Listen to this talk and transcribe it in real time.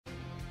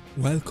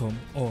Welcome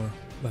or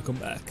welcome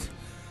back.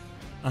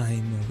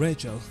 I'm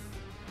Rachel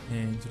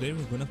and today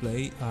we're gonna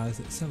play as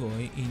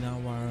Savoy in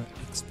our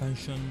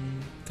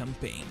expansion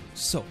campaign.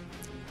 So,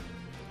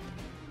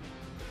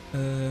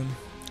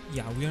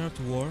 yeah, we are at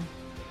war.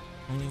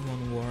 Only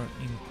one war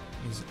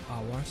is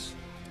ours.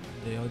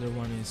 The other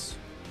one is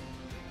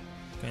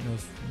kind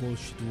of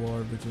bullshit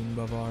war between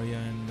Bavaria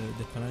and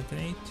the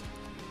Palatinate.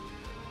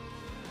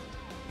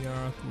 We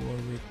are at war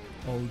with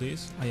all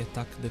this. I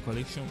attack the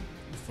coalition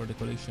before the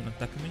coalition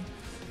attack me.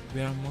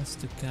 We are almost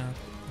cap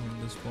on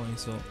this point,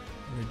 so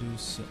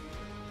reduce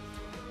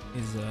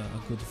is a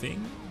good thing,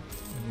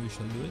 and we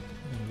shall do it,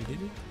 and we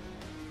did it.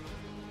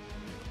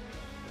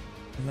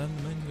 Land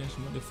language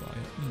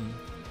modifier.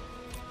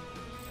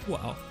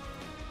 Wow.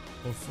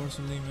 Or force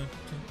limit.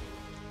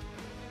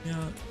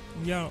 Yeah,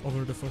 we are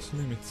over the force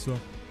limit, so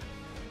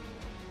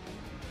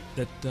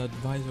that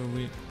advisor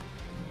we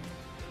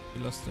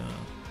lost.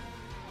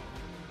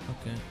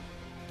 Okay.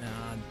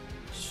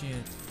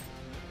 Shit.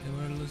 They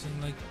were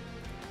losing like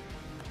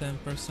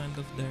 10%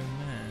 of their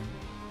men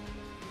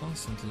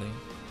constantly.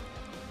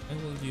 Why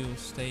will you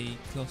stay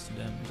close to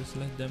them? Just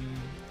let them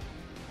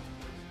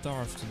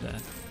starve to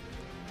death.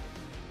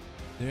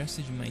 They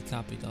restage my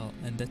capital,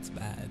 and that's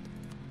bad.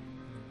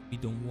 We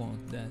don't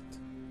want that.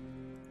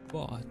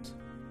 But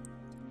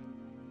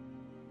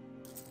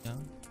yeah,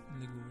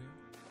 Liguria.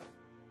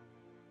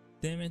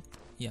 Damn it,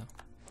 yeah.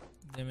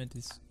 Damn it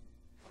is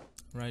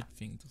right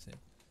thing to say.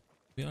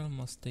 We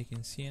almost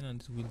taken Siena.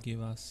 That will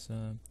give us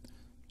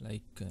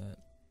like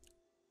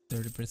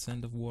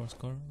 30% of war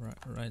score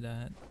right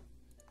ahead.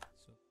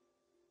 So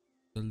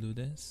we'll do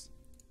this.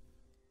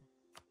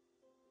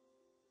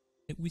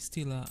 We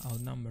still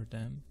outnumber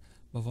them.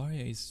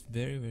 Bavaria is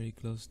very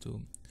close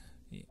to,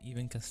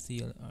 even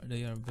Castile.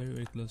 They are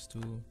very close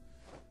to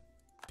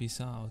peace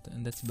out,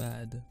 and that's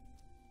bad.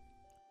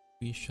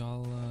 We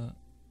shall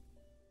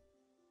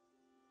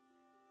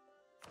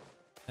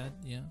that,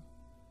 yeah.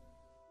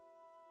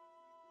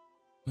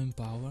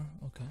 Manpower,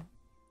 okay.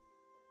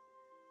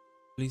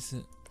 Please,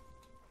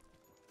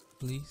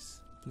 please.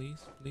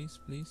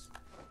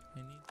 I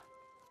need.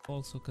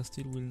 Also,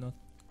 Castile will not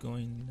go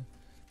in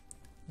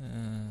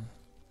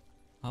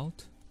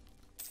out.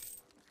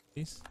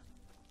 Please.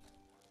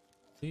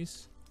 You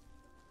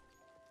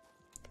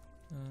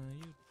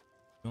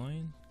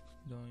join.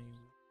 Don't you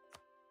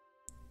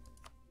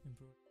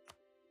improve?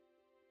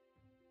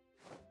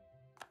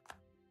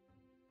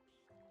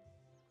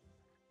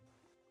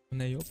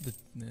 And I hope that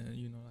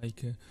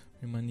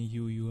reminding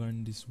you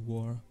earn this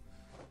war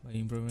by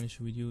improvement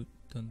with you.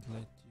 Don't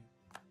let you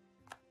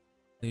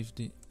leave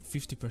the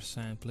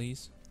 50%,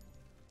 please.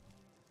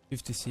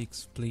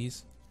 56,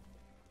 please.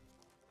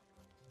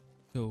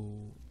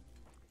 So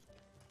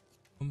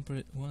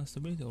one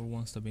stability or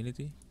one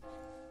stability?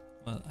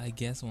 Well, I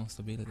guess one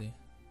stability.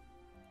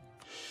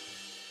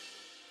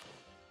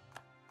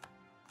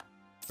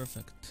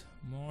 Perfect.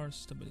 More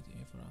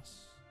stability for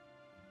us.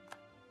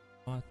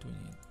 What we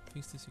need?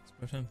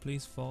 56%,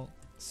 please fall.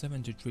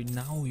 73,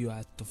 now you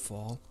had to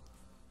fall.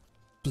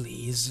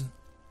 Please.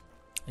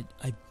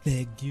 I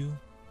beg you.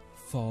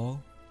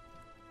 Fall.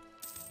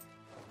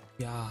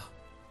 Yeah.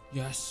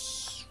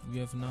 Yes. We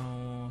have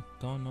now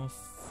a ton of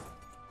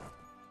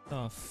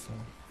stuff.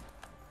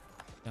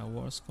 Yeah,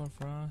 war score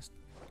for us.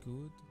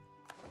 Good.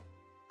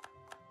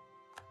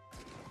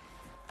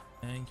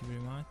 Thank you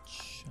very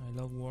much. I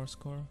love war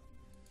score.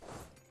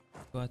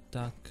 To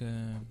attack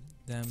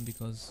them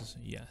because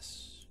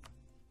yes,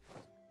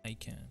 I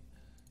can.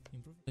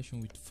 Improve relation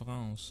with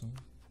France.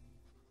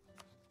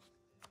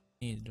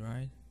 Need,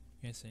 right?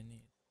 Yes, I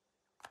need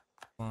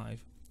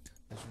 5.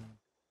 That's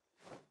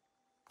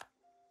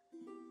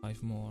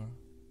 5 more.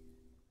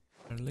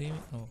 They're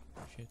leaving. Oh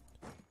shit!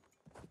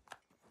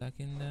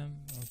 Attacking them.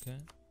 Okay.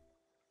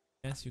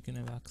 Yes, you can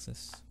have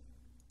access.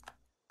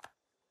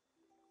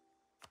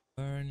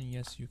 Burn.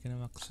 Yes, you can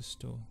have access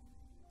to.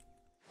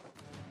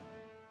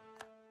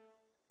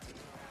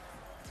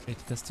 Wait,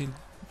 Castile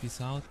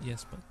peace out?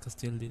 Yes, but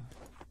Castile did.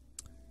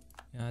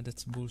 Yeah,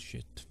 that's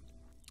bullshit.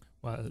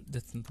 Well,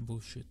 that's not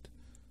bullshit.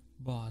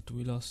 But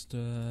we lost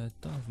a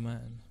ton of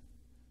men.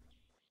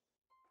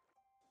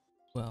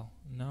 Well,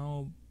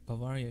 now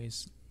Bavaria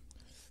is...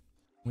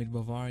 With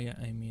Bavaria,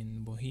 I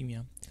mean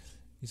Bohemia,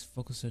 is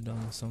focused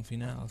on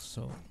something else,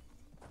 so...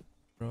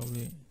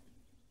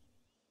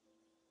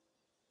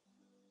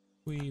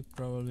 We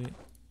probably...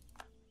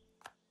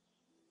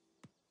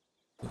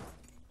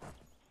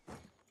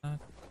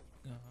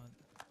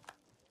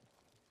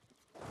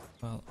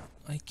 Well,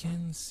 I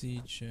can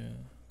siege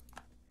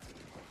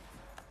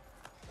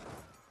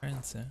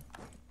Firenze.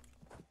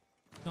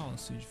 No,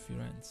 siege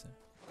Firenze.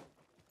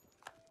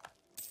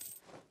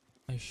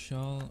 I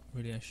shall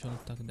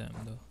attack them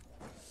though.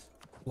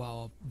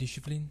 Wow,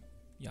 discipline?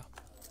 Yeah.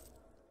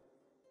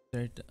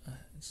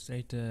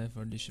 Straight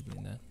for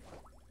discipline then.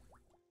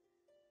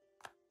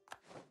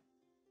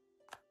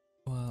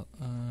 Well,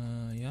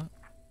 yeah.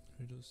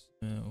 Reduce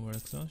over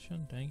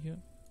exhaustion, thank you.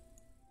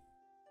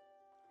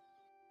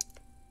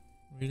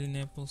 Really,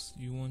 Naples,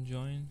 you won't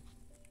join?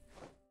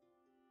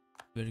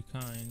 Very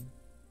kind.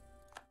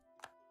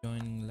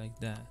 Joining like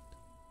that.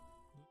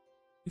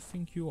 Who you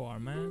think you are,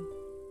 man?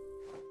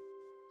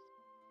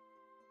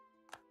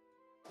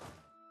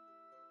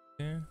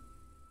 Here.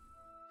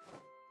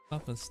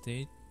 Papal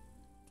state.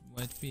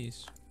 White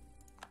peace.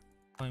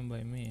 Fine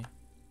by me.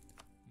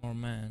 More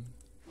man.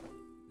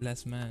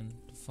 Less man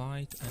to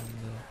fight, and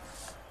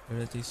the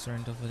relative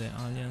strength of the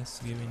alliance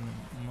giving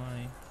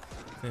my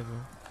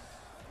favor.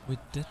 With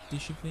that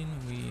discipline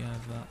we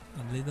have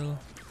a little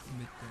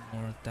bit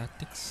more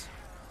tactics.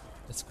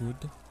 That's good.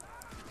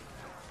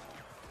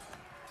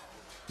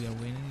 We are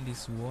winning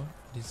this war,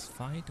 this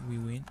fight. We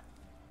win.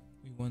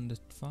 We won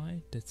that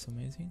fight. That's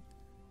amazing.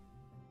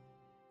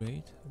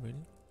 Great,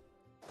 really.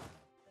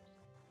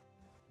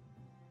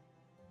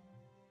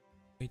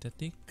 Wait a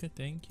tick,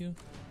 thank you.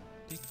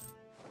 Tick.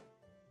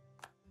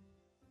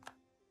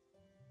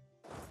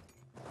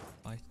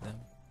 Fight them.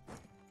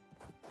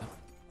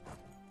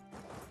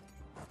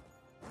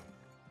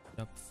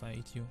 Up,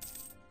 fight you.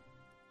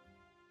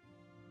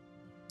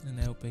 And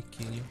I hope I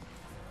kill you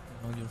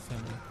and all your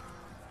family.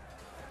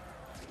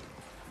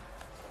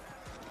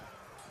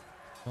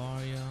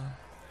 Savoyard,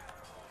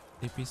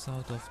 they piece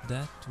out of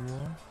that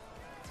war.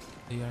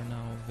 They are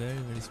now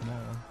very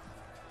small.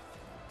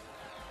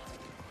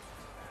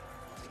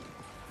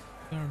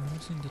 We are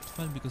losing that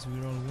fight because we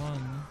roll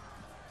 1.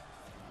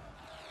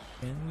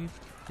 Can we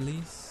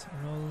please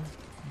roll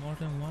more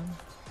than 1?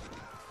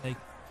 Like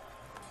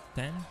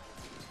 10?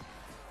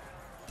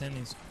 10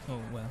 is... oh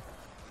well.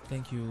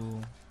 Thank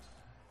you.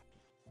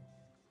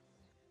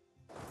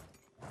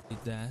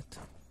 Did that.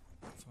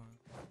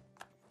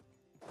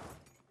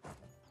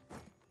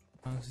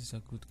 France is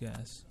a good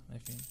guess, I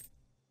think.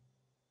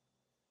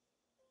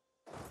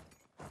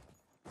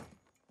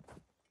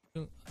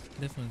 We'll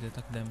definitely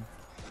attack them.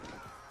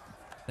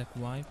 Attack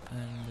wipe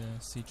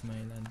and siege my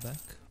land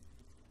back.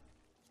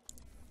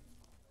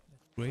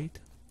 That's great.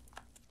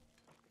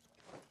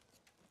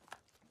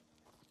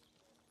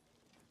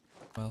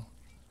 Well,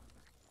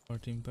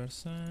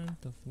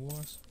 14% of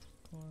war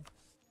score.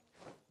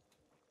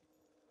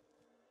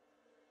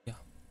 Yeah.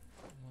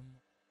 One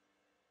more.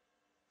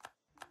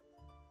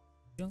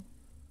 Kill.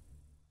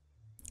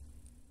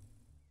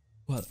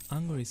 Well,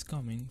 Hungary is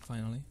coming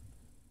finally.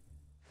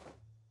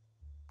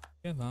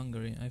 We have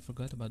Hungary, I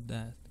forgot about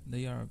that.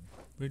 They are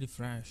really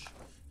fresh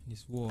in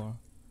this war.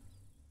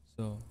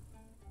 So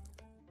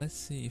let's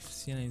see if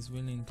Siena is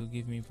willing to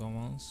give me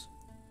Provence.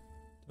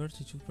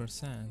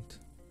 32%.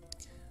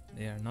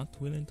 They are not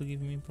willing to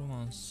give me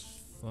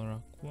Provence for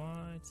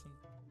quite some...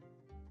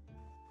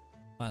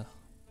 well,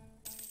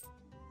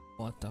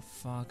 what the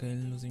fuck,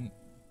 I'm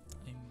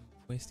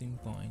wasting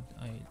point.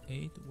 I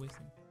hate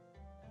wasting.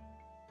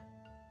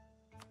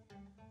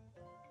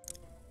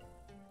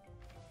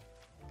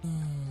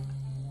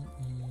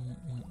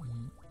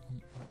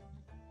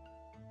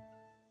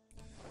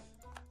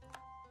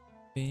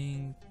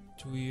 Being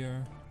 2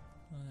 year.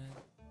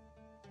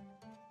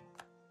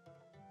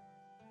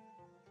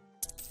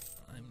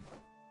 I'm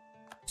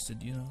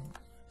interested, you know,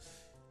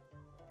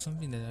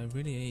 something that I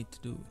really hate to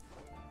do,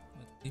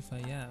 but if I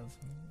have,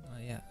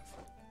 I have.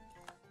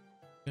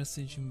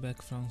 Persaging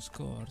back France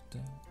court,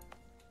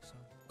 so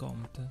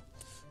Comte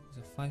is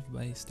a 5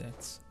 by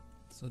stats,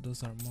 so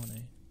those are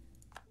money.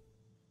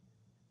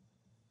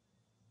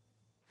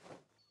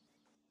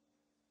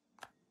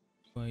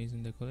 Why is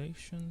in the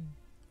collection?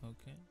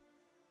 Okay.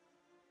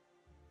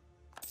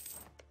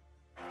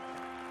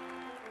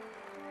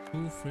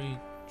 2, 3,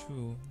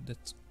 2.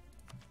 That's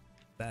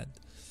bad.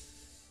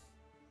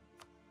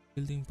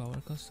 Building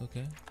power cost.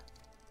 Okay.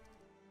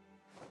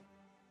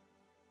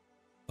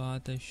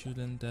 But I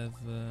shouldn't have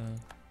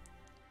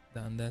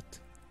done that,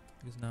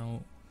 because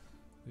now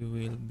we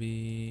will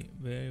be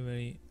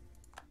very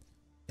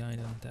behind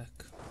on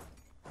attack.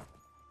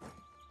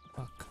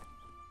 Fuck.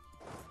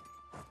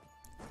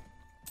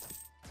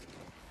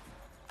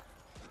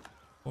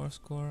 4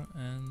 score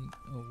and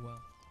oh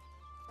well.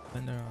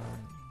 When there are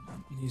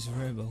these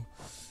rebel,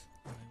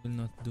 I will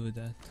not do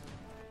that.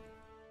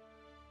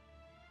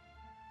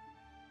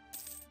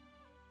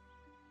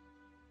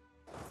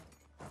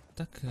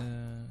 Attack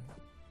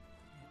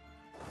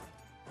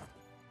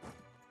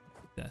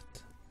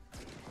that.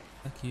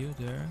 Attack you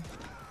there.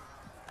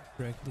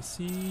 Break the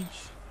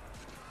siege.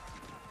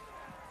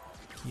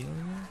 Kill you.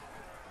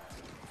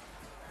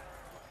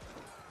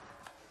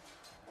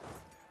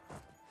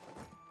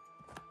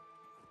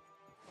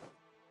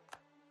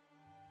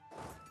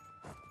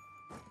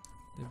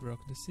 They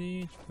broke the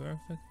siege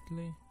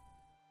perfectly.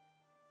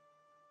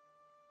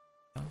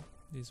 Oh,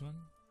 this one.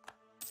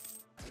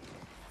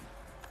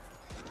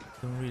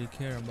 Don't really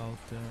care about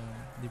the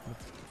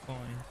diplomatic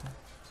point.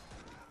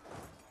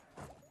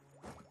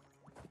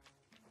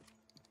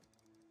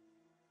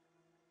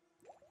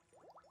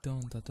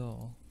 Don't at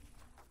all.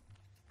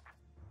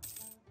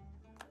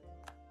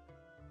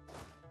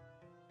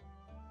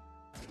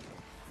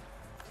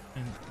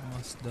 And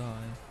must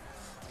die.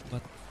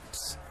 But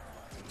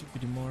to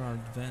be more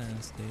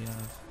advanced, they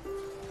have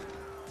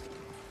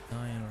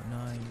 9 or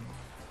 9.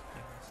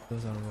 Yes,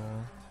 those are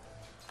all.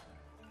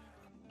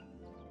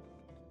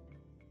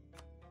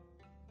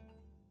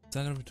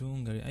 Zagreb to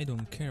Hungary. I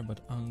don't care about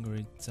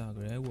Hungary,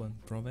 Zagreb. I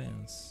want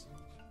Provence.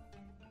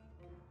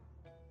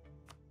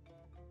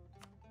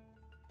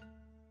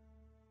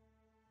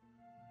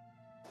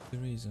 The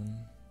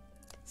reason.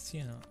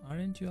 Siena,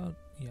 aren't you out?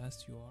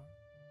 Yes, you are.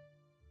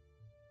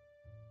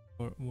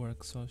 For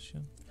work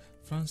social.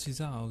 France is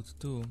out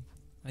too.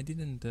 I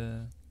didn't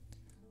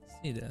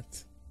see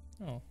that.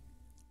 Oh,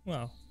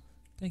 well,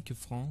 thank you,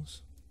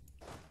 France.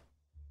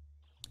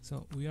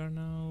 So we are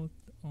now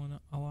on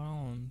our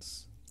own.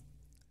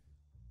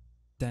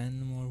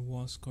 10 more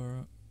war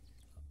score.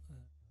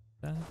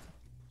 That.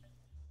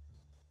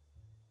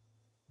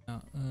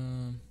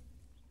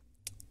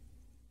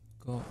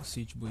 Go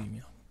siege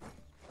Bohemia.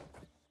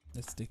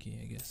 That's the key,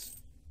 I guess.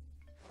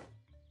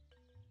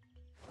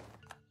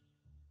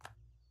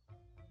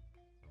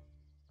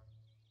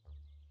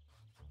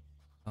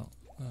 Oh,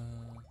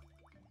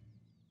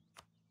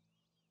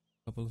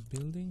 couple of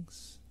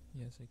buildings.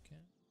 Yes, I can.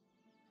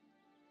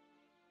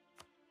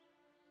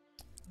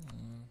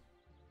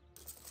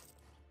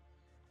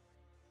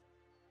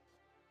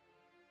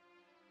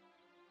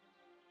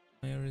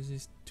 I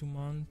resist 2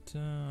 months.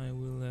 I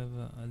will have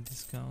a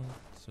discount.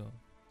 So.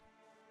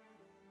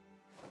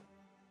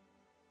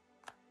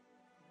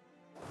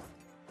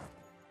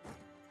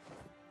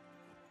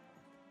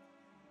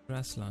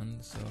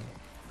 Grassland, so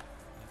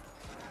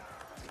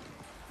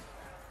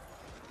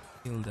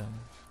kill them.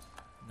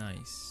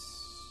 Nice.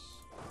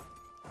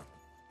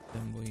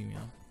 Then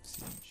Bohemia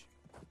siege.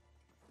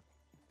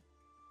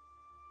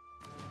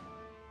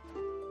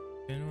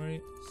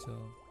 January, so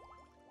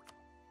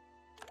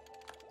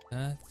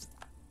that's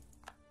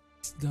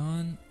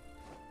done.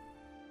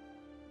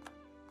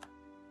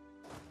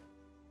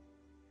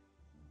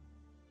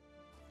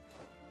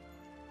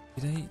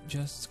 Did I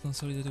just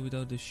consolidate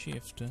without the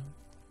shift?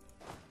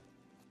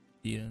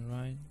 Didn't,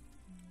 right?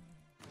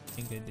 I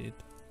think I did.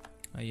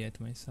 I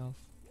ate myself.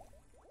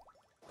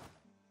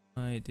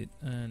 I did,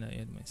 and I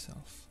ate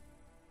myself.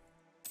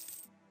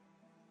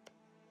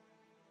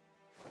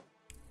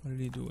 I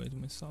really do hate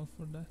myself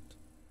for that.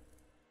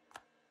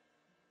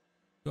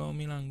 Go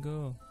Milan,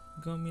 go!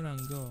 Go Milan,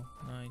 go!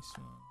 Nice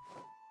one.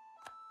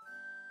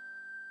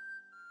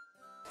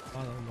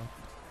 Follow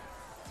locked.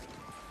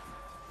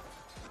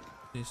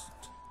 Just,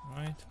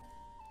 right?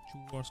 2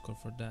 war score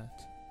for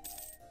that.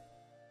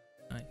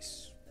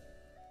 Nice.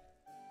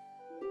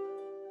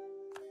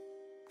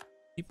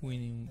 Keep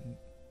winning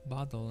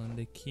battle and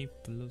they keep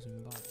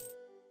losing battle.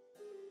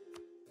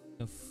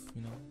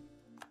 You know,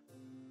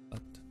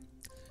 but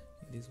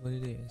it is what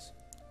it is.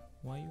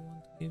 Why you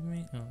want to give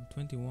me?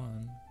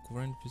 21.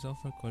 Current peace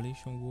offer,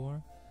 coalition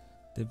war.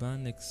 The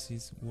band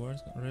exceeds wars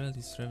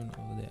relative strength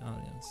of the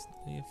alliance.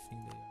 I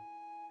think they are.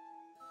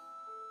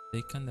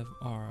 They kind of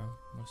are,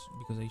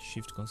 because I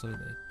shift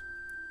consolidate.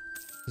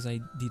 Because I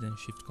didn't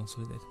shift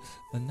consolidate.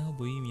 But now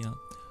Bohemia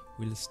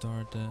will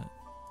start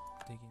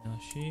taking a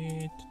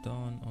shit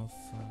ton of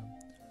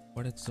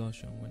war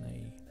exhaustion when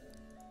I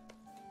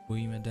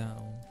Bohemia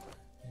down.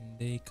 And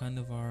they kind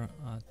of are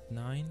at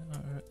 9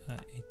 or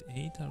at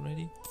 8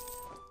 already.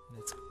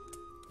 That's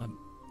a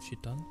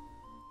shit ton.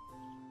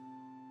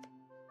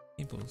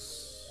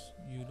 Naples,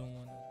 you don't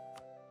want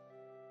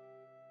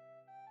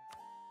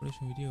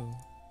relation with you.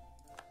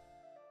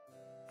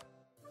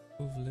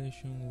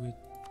 Relation with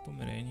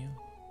Pomerania.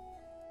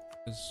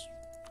 Because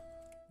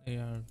they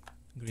are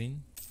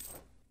green.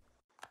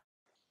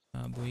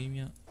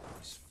 Bohemia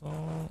is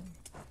fall.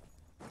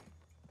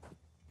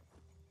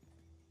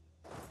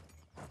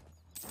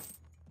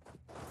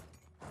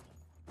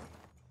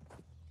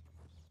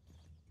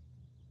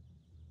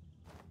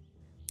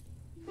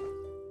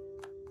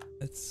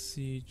 Let's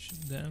siege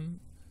them.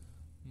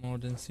 More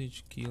than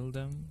siege, kill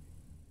them.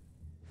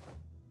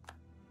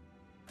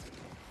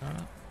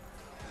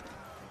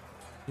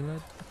 Kill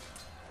it.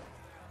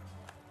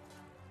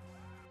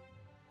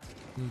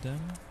 Kill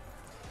them.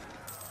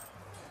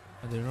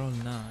 They're all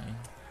 9.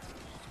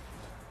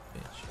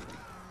 Bitch.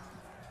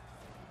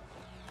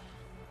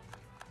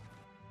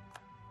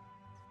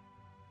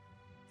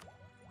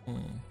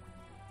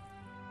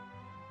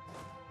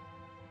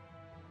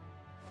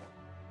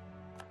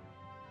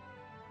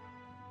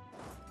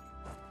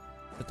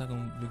 Attack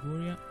on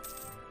Liguria.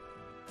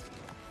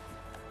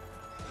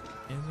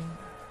 Amazing.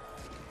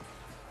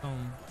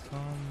 Come,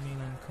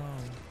 Milan,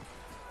 come.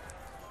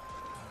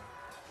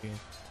 Okay.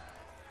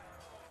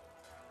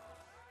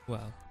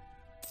 Well,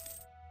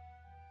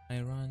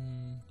 I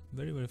run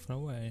very, very far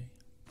away.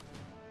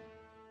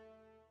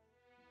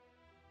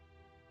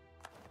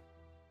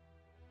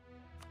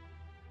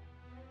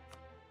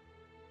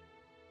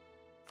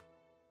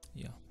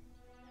 Yeah.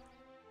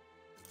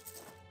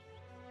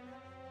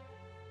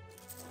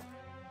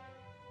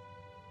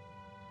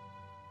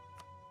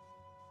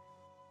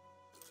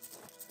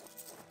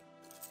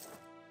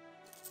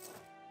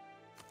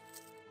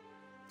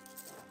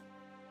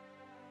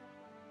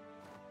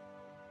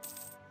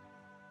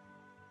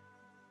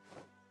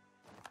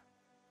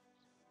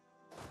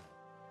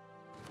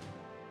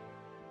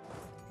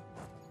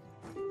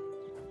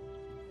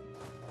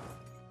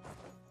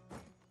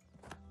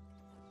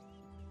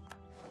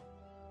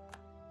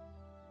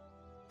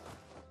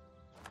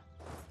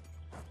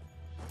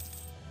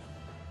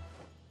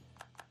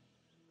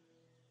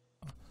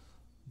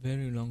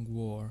 very long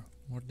war,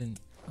 more than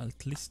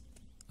at least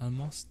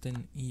almost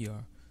an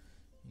year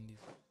in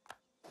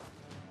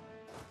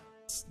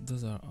this.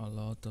 Those are a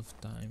lot of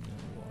time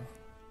in war.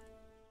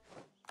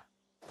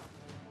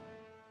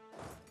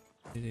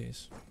 It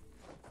is.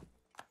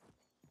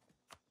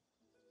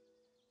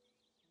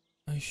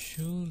 I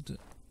should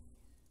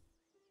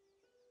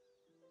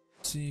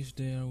see if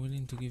they are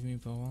willing to give me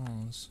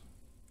Provence.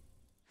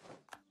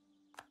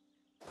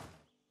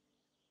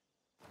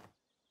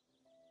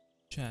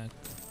 Check,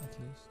 at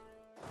least.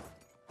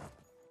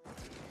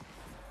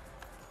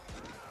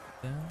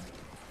 Then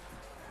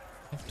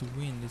I have to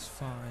win this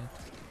fight.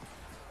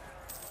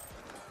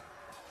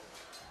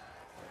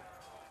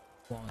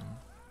 One.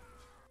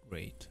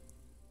 Great.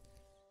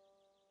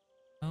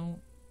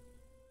 Now,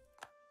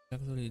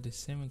 actually the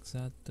same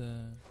exact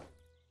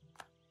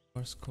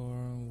war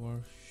score,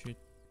 war shit.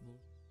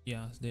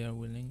 Yes, they are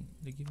willing.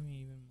 They give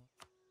me even more.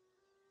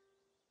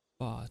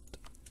 But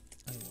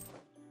I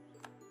won.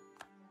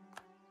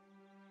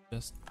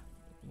 Just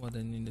what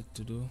I needed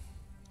to do.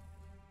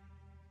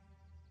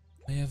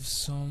 I have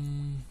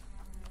some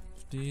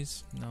of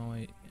these. Now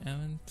I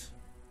haven't.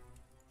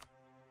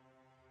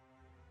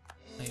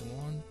 I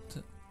want to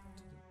do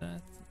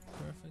that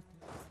perfectly.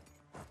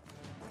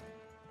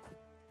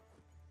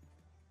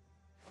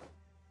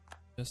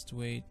 Just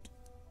wait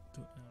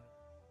to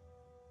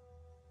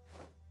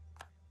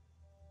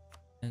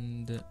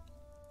and do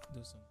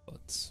some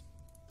bots.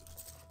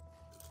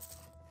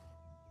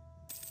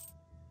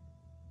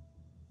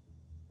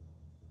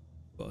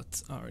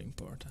 Bots are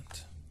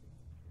important.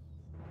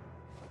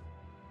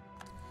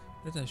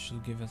 That I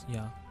should give us,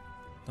 yeah,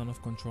 ton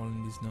of control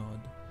in this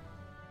node.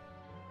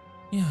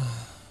 Yeah,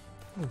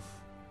 oof,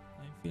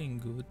 I'm feeling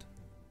good.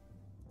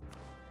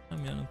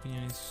 My own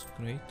opinion is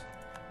great.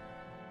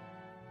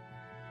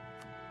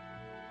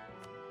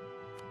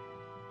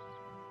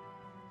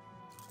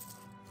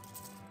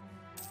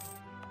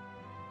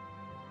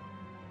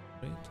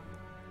 Great.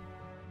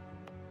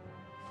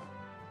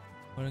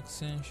 For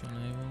extension,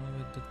 I have only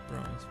with that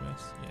promise,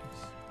 right? Yes,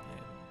 I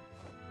have.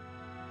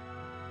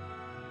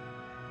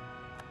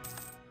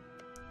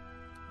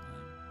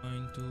 I'm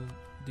going to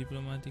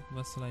diplomatic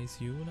vassalize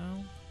you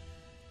now.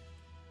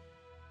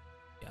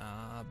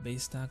 Yeah,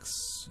 base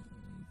tax.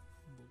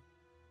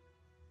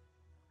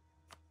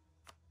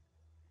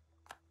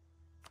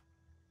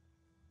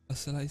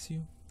 Vassalize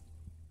you.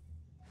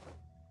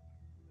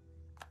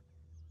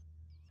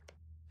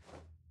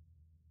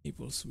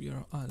 Peoples, we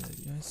are allied.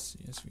 Yes,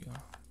 yes, we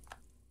are.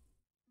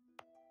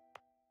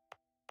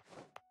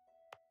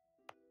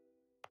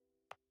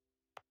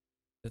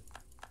 That's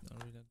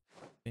not really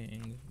a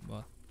thing,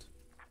 but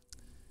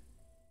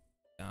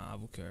yeah,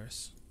 who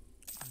cares?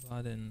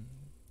 Baden,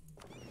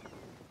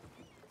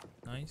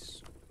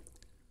 nice.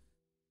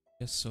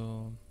 Just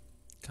so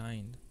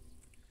kind.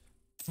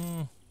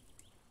 Oh,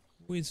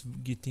 who is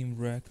getting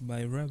wrecked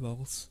by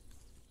rebels?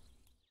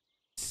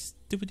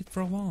 Stupid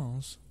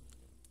Provence.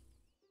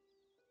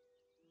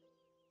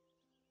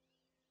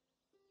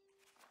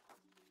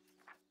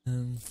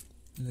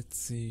 Let's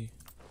see.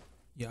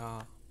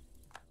 Yeah,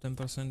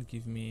 10%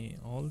 give me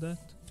all that.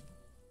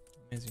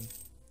 Amazing.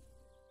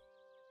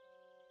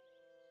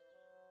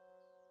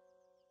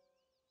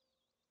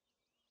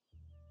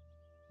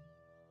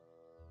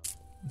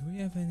 Do we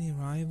have any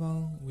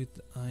rival with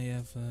I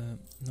have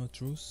no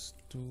truce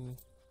to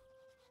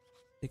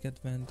take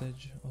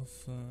advantage of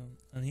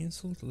an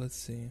insult? Let's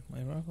see.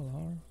 My rival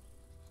are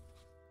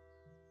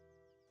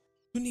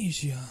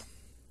Tunisia.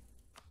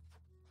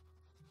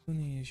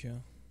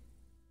 Tunisia.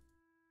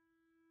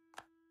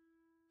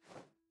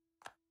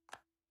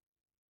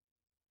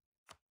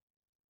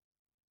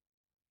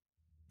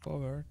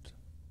 Covert.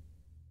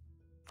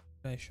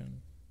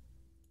 Fashion.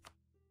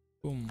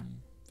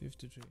 Boom.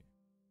 53.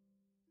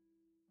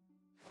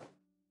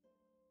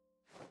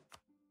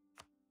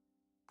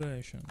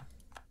 Fashion.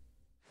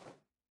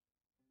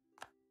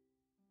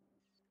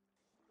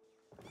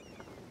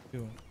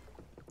 Two.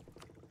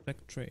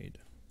 Tech trade.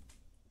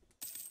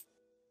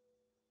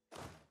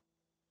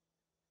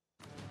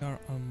 We are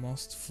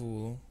almost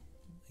full.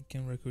 I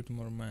can recruit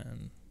more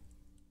men.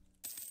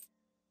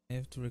 I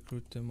have to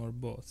recruit more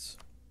bots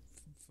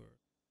for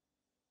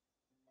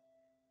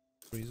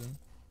reason.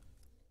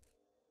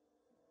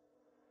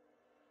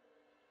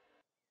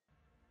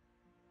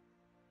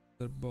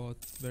 The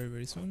bot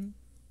very soon.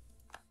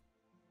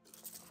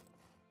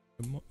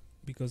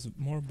 Because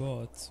more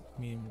bots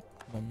mean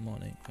more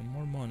money, and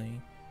more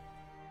money.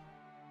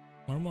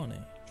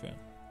 Sure.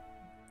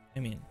 I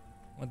mean,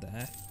 what the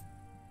heck?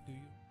 Do you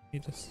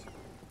need us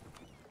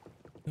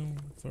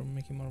for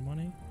making more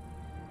money?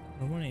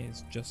 More money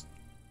is just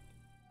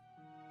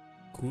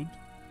good,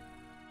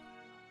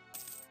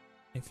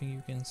 I think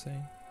you can say.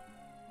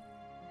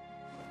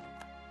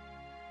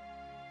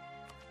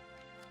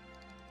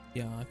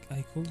 Yeah,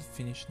 I could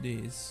finish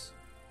this,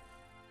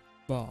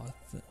 but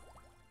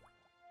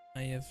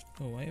I have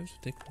to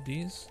take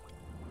this.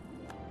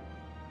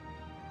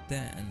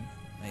 Then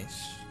I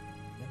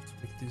have to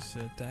take this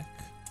attack.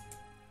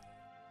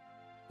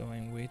 So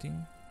I'm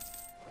waiting.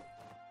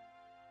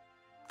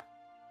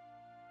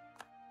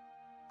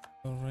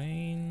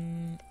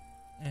 Lorraine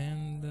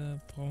and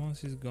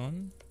Provence is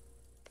gone.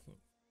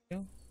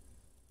 Yeah.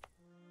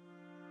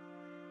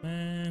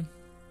 Man,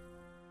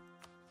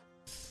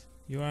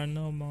 you are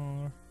no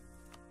more.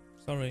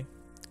 Sorry,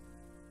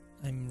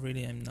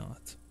 I'm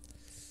not.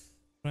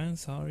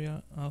 France,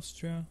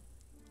 Austria,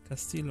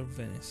 Castile or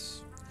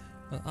Venice.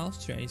 Well,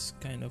 Austria is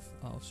kind of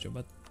Austria,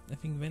 but I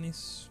think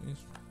Venice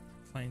is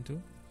fine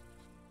too.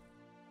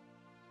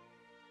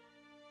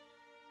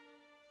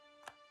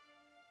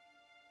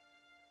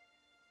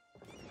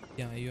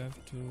 Yeah, you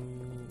have to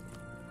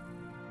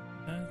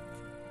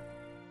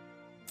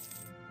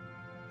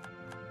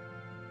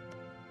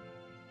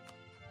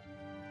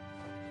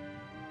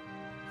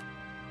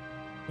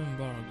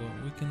embargo.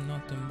 We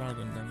cannot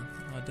embargo them.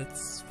 Oh,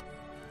 that's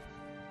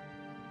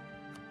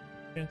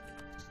it.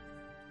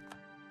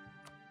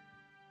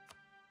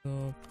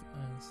 Stop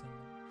and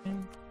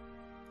send.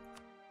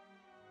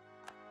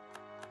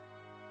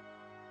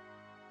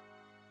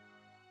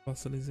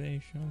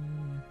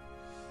 Fossilization.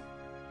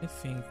 I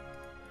think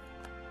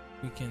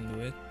we can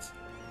do it.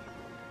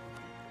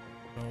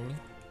 Probably.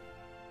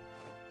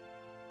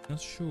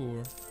 Not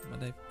sure,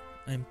 but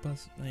I'm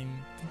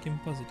thinking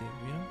positive,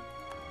 yeah?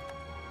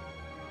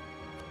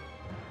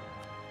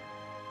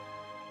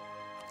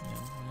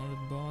 Yeah,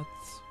 another bot.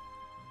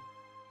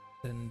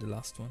 Then the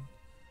last one.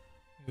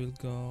 We'll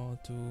go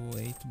to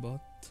 8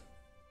 bots.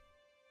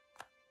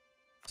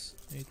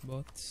 8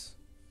 bots.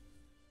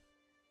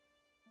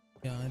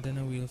 Yeah, and then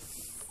I will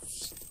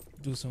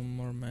do some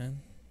more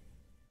men.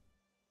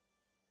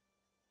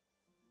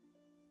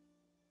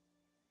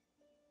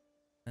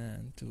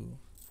 And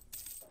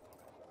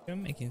we're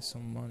making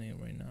some money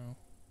right now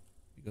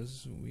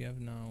because we have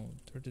now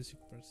 36%.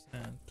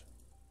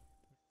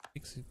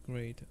 6 is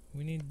great.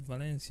 We need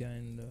Valencia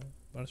and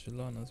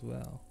Barcelona as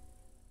well.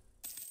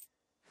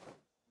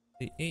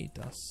 They hate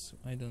us.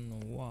 I don't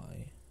know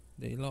why.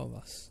 They love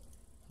us.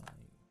 I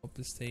hope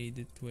they stay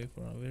that way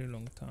for a very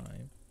long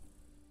time.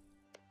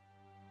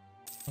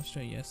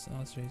 Austria, yes,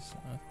 Austria is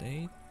at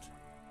 8.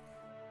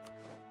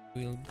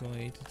 We'll go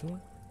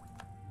 82.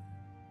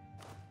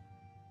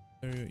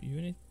 Per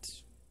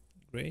unit,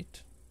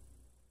 great.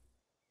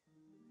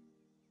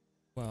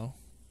 Wow.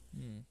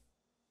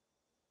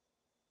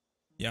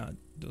 Yeah,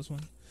 those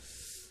one.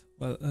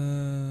 Well,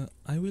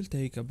 I will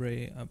take a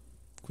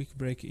quick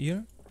break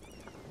here.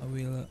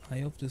 I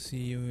hope to see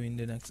you in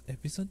the next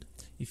episode.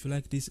 If you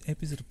like this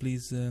episode,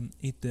 please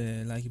hit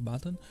the like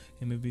button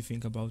and maybe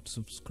think about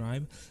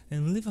subscribe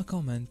and leave a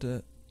comment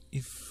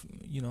if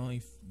you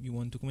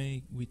want to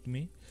communicate with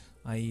me.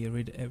 I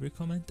read every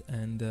comment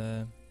and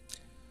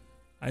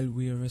I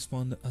will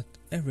respond at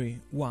every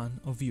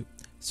one of you.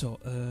 So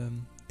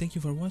thank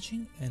you for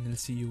watching and I'll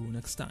see you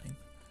next time.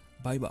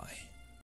 Bye bye.